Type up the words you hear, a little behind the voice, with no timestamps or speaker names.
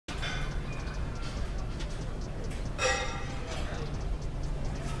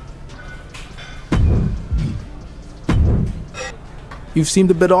You've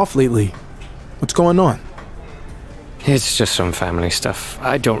seemed a bit off lately. What's going on? It's just some family stuff.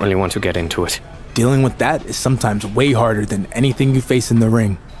 I don't really want to get into it. Dealing with that is sometimes way harder than anything you face in the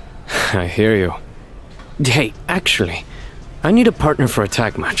ring. I hear you. Hey, actually, I need a partner for a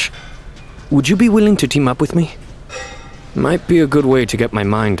tag match. Would you be willing to team up with me? Might be a good way to get my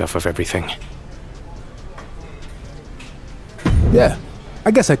mind off of everything. Yeah,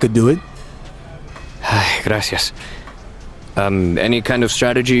 I guess I could do it. Gracias. Any kind of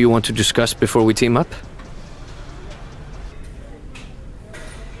strategy you want to discuss before we team up?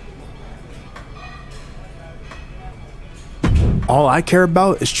 All I care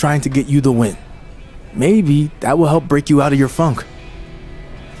about is trying to get you the win. Maybe that will help break you out of your funk.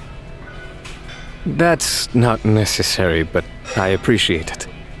 That's not necessary, but I appreciate it.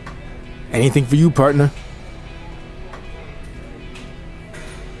 Anything for you, partner.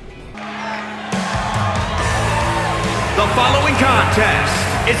 The following contest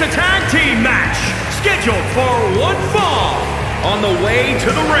is a tag team match scheduled for one fall on the way to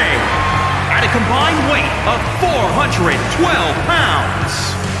the ring. At a combined weight of 412 pounds,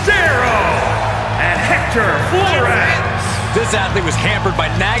 Darrow and Hector Flores. This athlete was hampered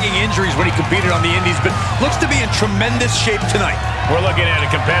by nagging injuries when he competed on the Indies, but looks to be in tremendous shape tonight. We're looking at a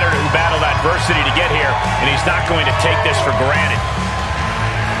competitor who battled adversity to get here, and he's not going to take this for granted.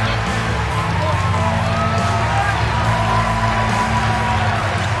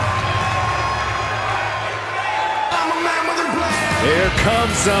 Here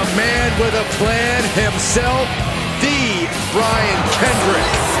comes a man with a plan himself, the Brian Kendrick.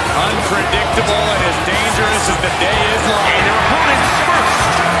 Unpredictable and as dangerous as the day is long. And their opponents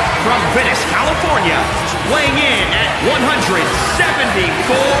first, from Venice, California, weighing in at 174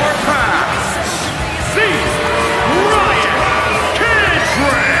 pounds, Brian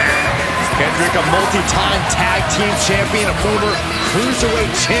Kendrick. Kendrick, a multi-time tag team champion, a former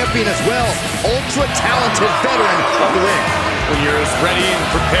cruiserweight champion as well. Ultra-talented veteran of the ring. When you're as ready and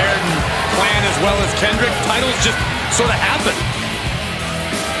prepared and plan as well as Kendrick, titles just sort of happen.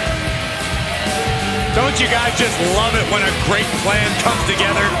 Don't you guys just love it when a great plan comes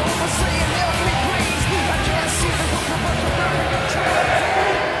together?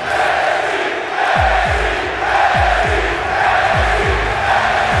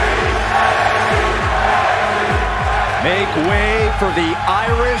 Make way for the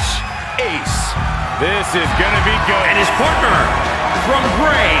Irish Ace. This is gonna be good. And his partner, from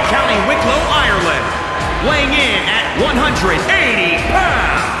Bray, County Wicklow, Ireland, weighing in at 180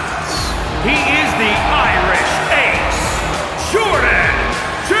 pounds. He is the Irish Ace, Jordan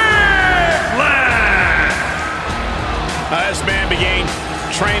Devlin. This man began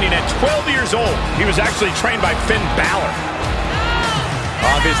training at 12 years old. He was actually trained by Finn Balor.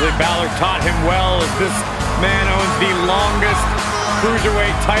 Obviously, Balor taught him well, as this man owns the longest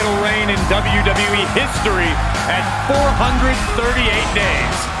cruiserweight title reign in WWE history at 438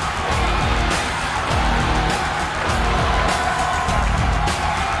 days.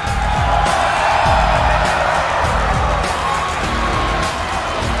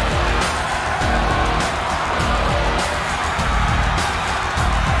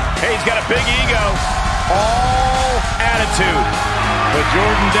 Hey, he's got a big ego, all attitude, but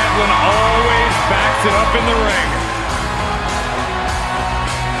Jordan Devlin always backs it up in the ring.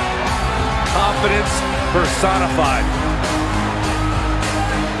 Confidence personified.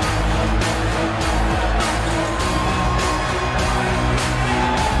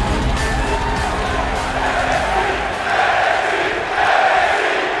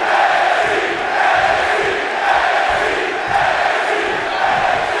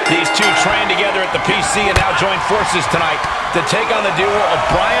 These two trained together at the PC and now join forces tonight to take on the duo of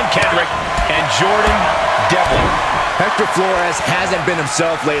Brian Kendrick and Jordan Devlin. Hector Flores hasn't been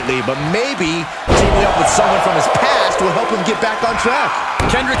himself lately, but maybe teaming up with someone from his past will help him get back on track.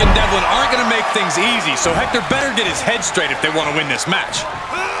 Kendrick and Devlin aren't going to make things easy, so Hector better get his head straight if they want to win this match.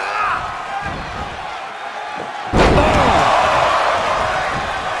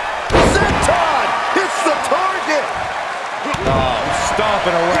 Senton hits the target. Oh,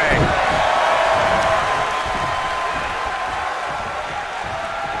 stomping away.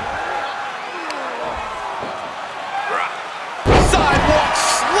 Sidewalk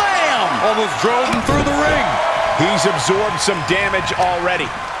slam. Almost drove him through the ring. He's absorbed some damage already.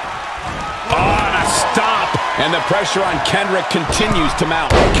 Oh, and a stop. And the pressure on Kendrick continues to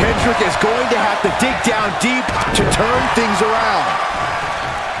mount. Kendrick is going to have to dig down deep to turn things around.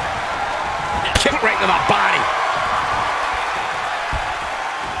 Kick right to the body.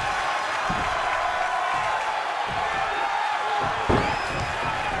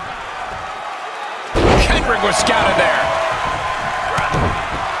 Kendrick was scouted there.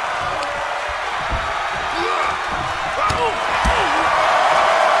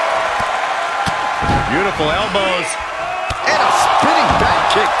 Beautiful elbows. And a spinning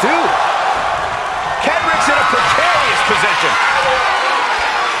back kick, too. Kendrick's in a precarious position.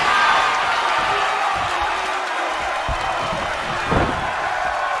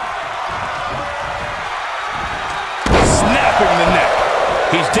 Snapping the neck.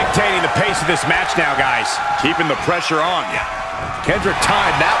 He's dictating the pace of this match now, guys. Keeping the pressure on. Kendrick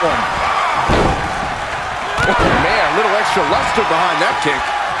timed that one. Oh, man, a little extra luster behind that kick.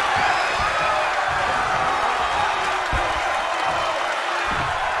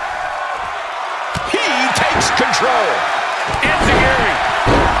 He takes control. Enziguri.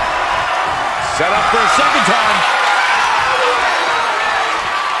 Set up for a second time.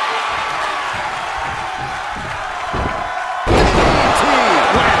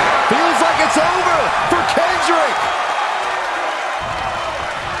 Feels like it's over for Kendrick.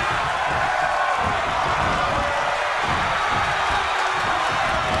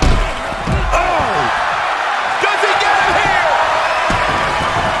 Oh! Does he get him here?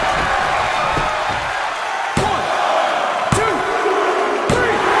 1, 2,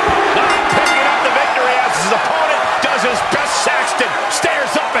 3. Picking up the victory as his opponent does his best. Saxton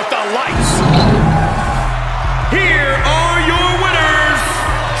stares up at the lights. Here are your winners,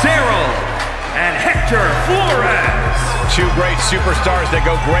 Cyril and Hector Flores. Two great superstars that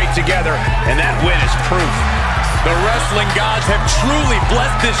go great together, and that win is proof. The wrestling gods have truly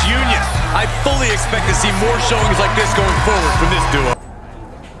blessed this union. I fully expect to see more showings like this going forward from this duo.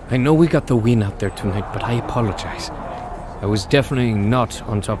 I know we got the win out there tonight, but I apologize. I was definitely not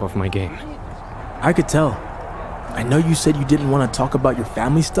on top of my game. I could tell. I know you said you didn't want to talk about your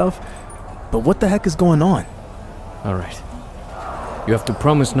family stuff, but what the heck is going on? All right. You have to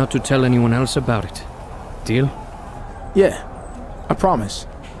promise not to tell anyone else about it. Deal? Yeah, I promise.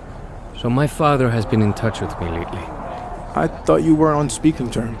 So my father has been in touch with me lately. I thought you were on speaking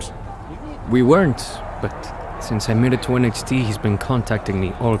terms. We weren't, but since I made it to NXT, he's been contacting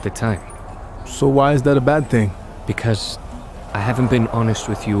me all the time. So why is that a bad thing? Because I haven't been honest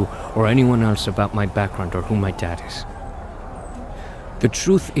with you or anyone else about my background or who my dad is. The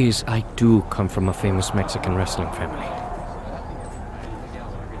truth is, I do come from a famous Mexican wrestling family.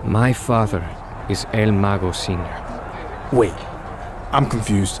 My father is El Mago Sr. Wait, I'm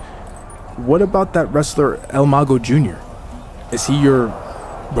confused. What about that wrestler El Mago Jr.? Is he your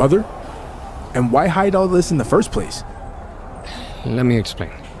brother? And why hide all this in the first place? Let me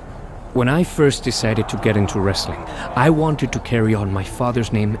explain. When I first decided to get into wrestling, I wanted to carry on my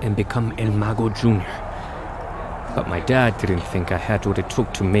father's name and become El Mago Jr. But my dad didn't think I had what it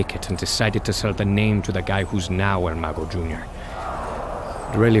took to make it and decided to sell the name to the guy who's now El Mago Jr.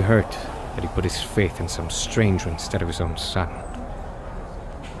 It really hurt that he put his faith in some stranger instead of his own son.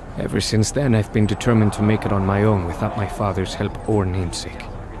 Ever since then, I've been determined to make it on my own without my father's help or namesake.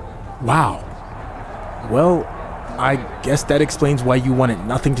 Wow. Well, I guess that explains why you wanted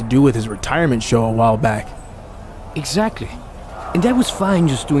nothing to do with his retirement show a while back. Exactly. And I was fine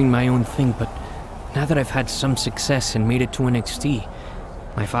just doing my own thing, but now that I've had some success and made it to NXT,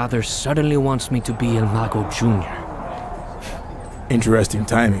 my father suddenly wants me to be El Mago Jr. Interesting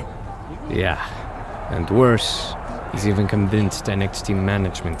timing. Yeah. And worse, he's even convinced NXT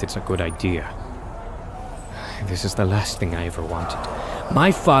management it's a good idea. This is the last thing I ever wanted.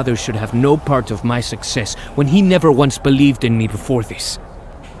 My father should have no part of my success when he never once believed in me before this.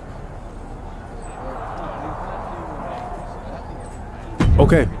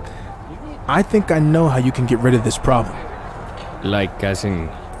 Okay. I think I know how you can get rid of this problem. Like, as in,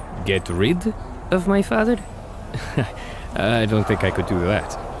 get rid of my father? I don't think I could do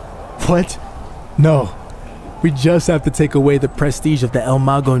that. What? No. We just have to take away the prestige of the El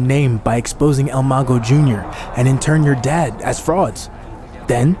Mago name by exposing El Mago Jr. and in turn your dad as frauds.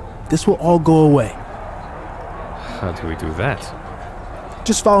 Then, this will all go away. How do we do that?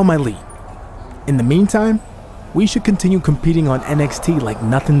 Just follow my lead. In the meantime, we should continue competing on NXT like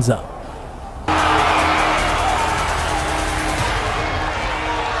nothing's up.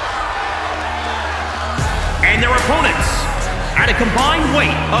 And their opponents, at a combined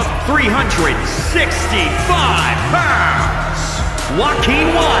weight of 365 pounds,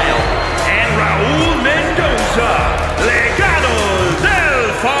 Joaquin Wilde and Raul Mendoza, Legados del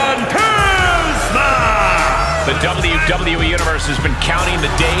Fantasma. The WWE Universe has been counting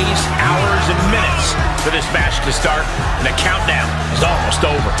the days, hours, and minutes for this match to start, and the countdown is almost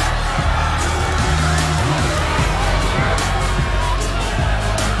over.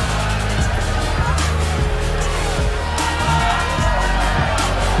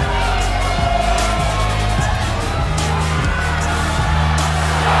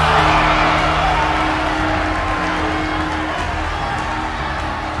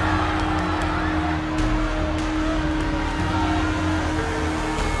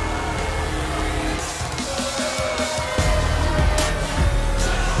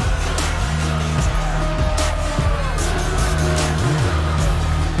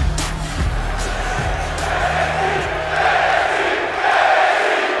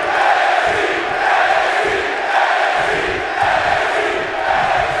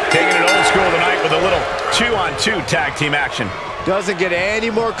 2 tag team action. Doesn't get any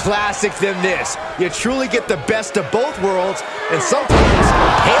more classic than this. You truly get the best of both worlds, and sometimes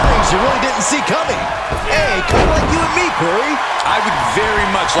pairings you really didn't see coming. Hey, kind of like you and me, Corey. I would very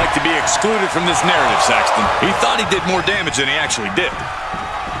much like to be excluded from this narrative, Saxton. He thought he did more damage than he actually did.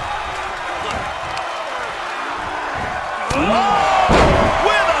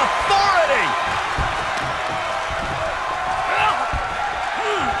 With authority!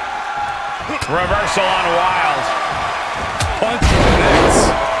 Reversal on Wild. Punch connects.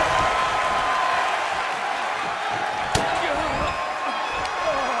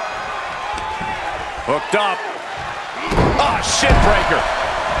 Hooked up. Oh, shit breaker.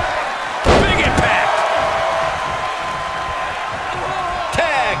 Big impact.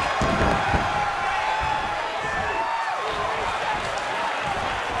 Tag.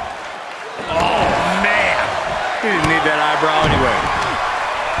 Oh, man. He didn't need that eyebrow anyway.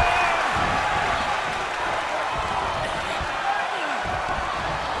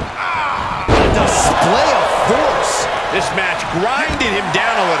 Display of force. This match grinded him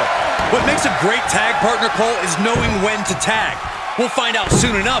down a little. What makes a great tag partner, Cole, is knowing when to tag. We'll find out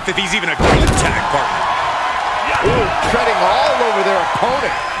soon enough if he's even a good tag partner. Ooh, treading all over their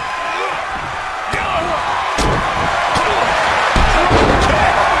opponent.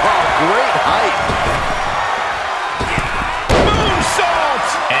 Oh, great height. Moonsault!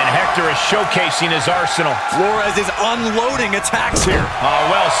 And Hector is showcasing his arsenal. Flores is unloading attacks here.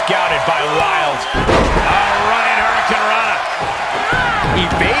 Well scouted by Wild. Running Hurricane Rana.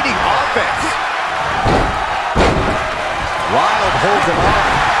 Evading offense. Wild holds him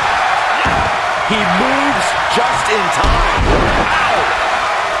on. He moves just in time. Ow!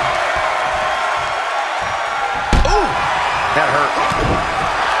 Ooh, that hurt.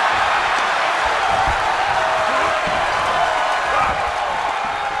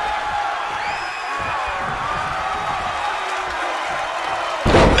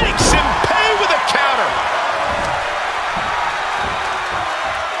 Makes him pay with a counter.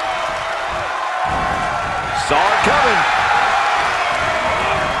 Saw it coming.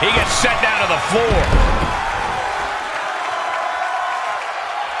 He gets set down to the floor.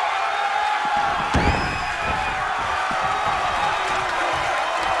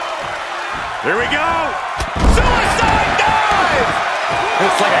 Here we go. Suicide dive!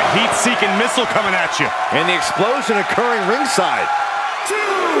 It's like a heat-seeking missile coming at you. And the explosion occurring ringside.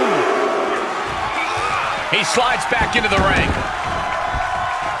 He slides back into the ring.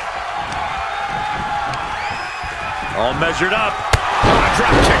 All measured up. A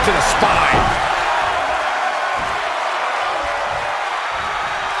drop kick to the spine.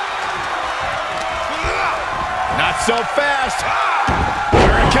 Not so fast.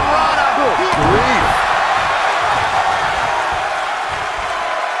 Hurricane Rana. Good grief.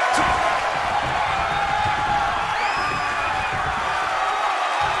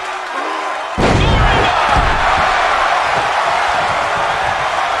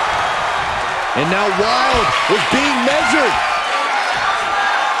 And now Wild is being measured.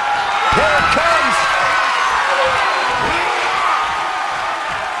 Here it comes.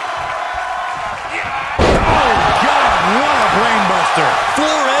 Oh, God, what a brainbuster.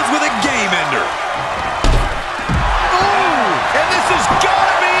 Flores with a game ender. Oh, and this has got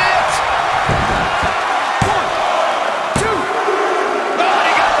to be it. 1, 2. Oh,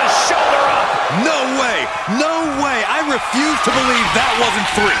 he got the shoulder up. No way. No way. I refuse to believe that wasn't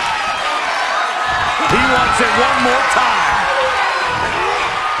 3. He wants it one more time.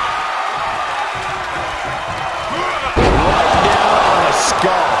 Right down on the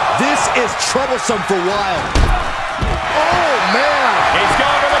skull. This is troublesome for Wild. Oh, man. He's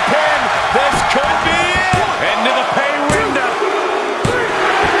going for the pin. This could be it. Into the pay window.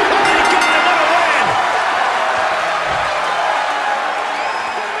 Oh, he got it. What a win.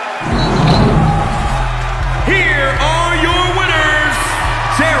 Here are your winners,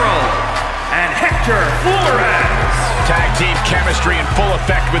 Daryl and Hector Flores. Tag team chemistry in full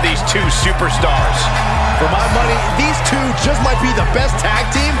effect with these 2 superstars. For my money, these 2 just might be the best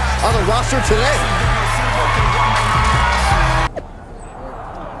tag team on the roster today.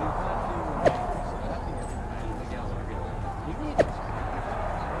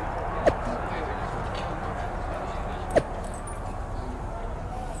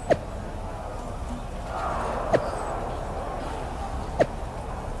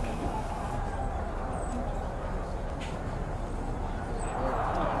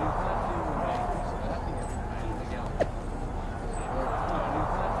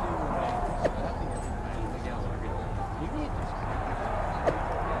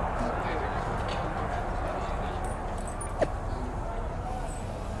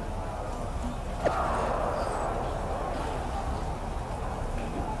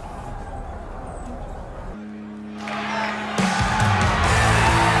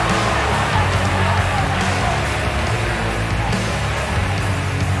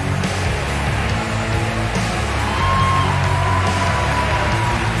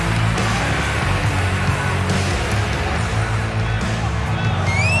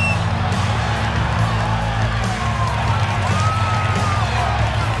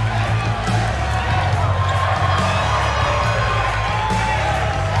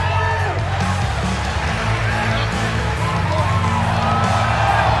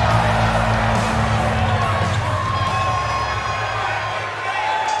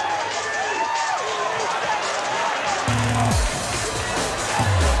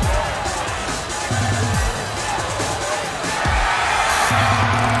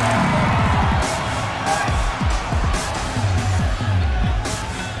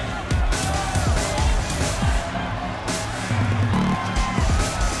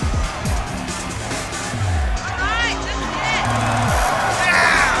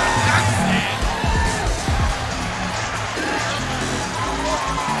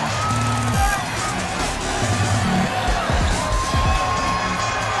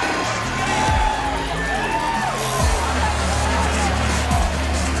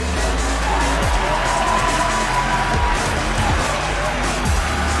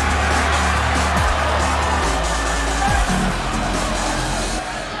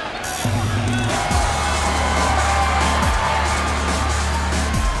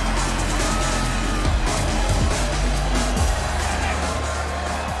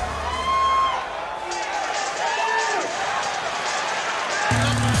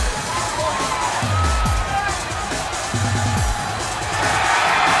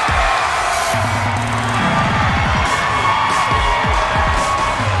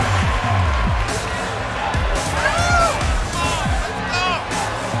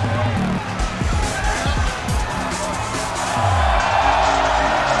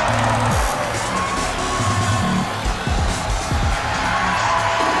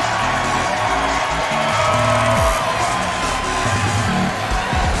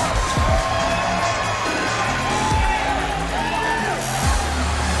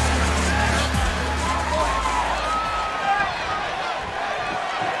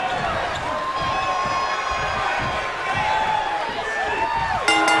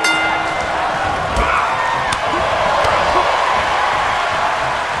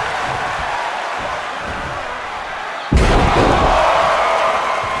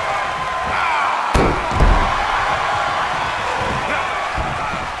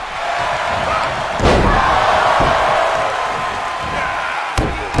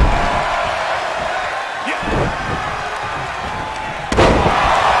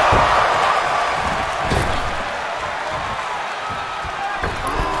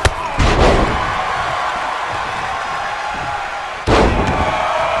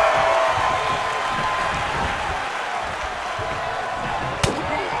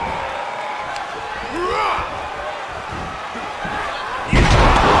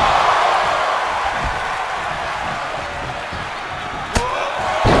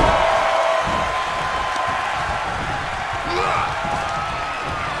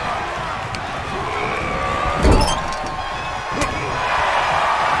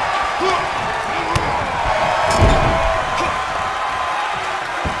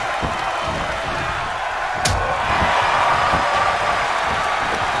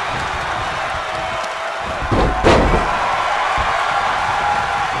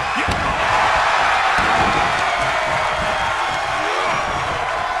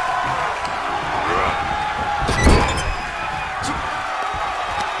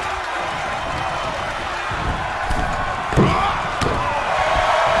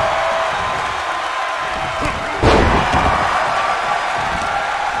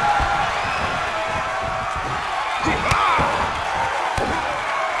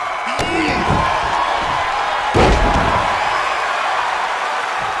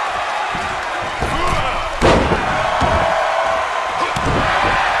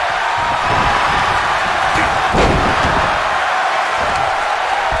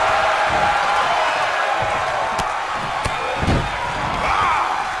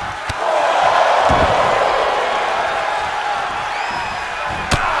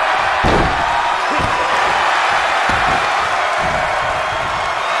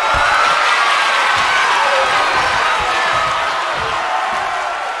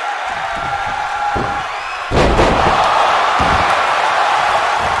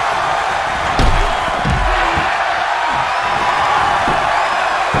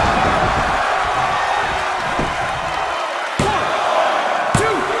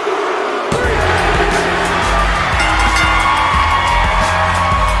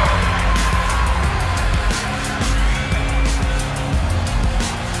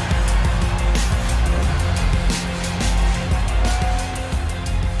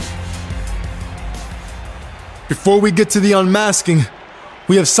 Before we get to the unmasking,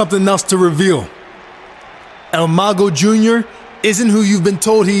 we have something else to reveal. El Mago Jr. isn't who you've been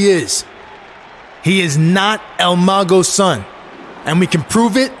told he is. He is not El Mago's son, and we can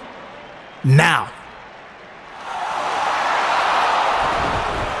prove it now.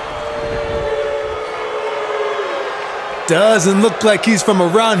 Doesn't look like he's from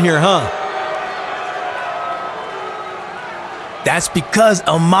around here, huh? That's because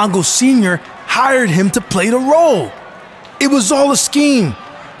El Mago Sr. hired him to play the role. It was all a scheme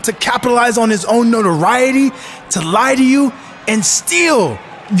to capitalize on his own notoriety, to lie to you, and steal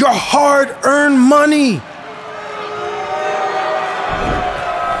your hard-earned money.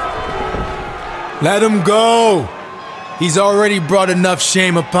 Let him go. He's already brought enough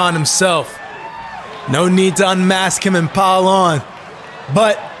shame upon himself. No need to unmask him and pile on.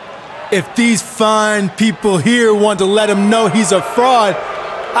 But if these fine people here want to let him know he's a fraud,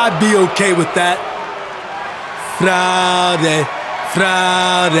 I'd be okay with that. Fraude,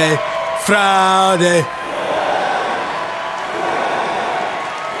 fraude, fraude.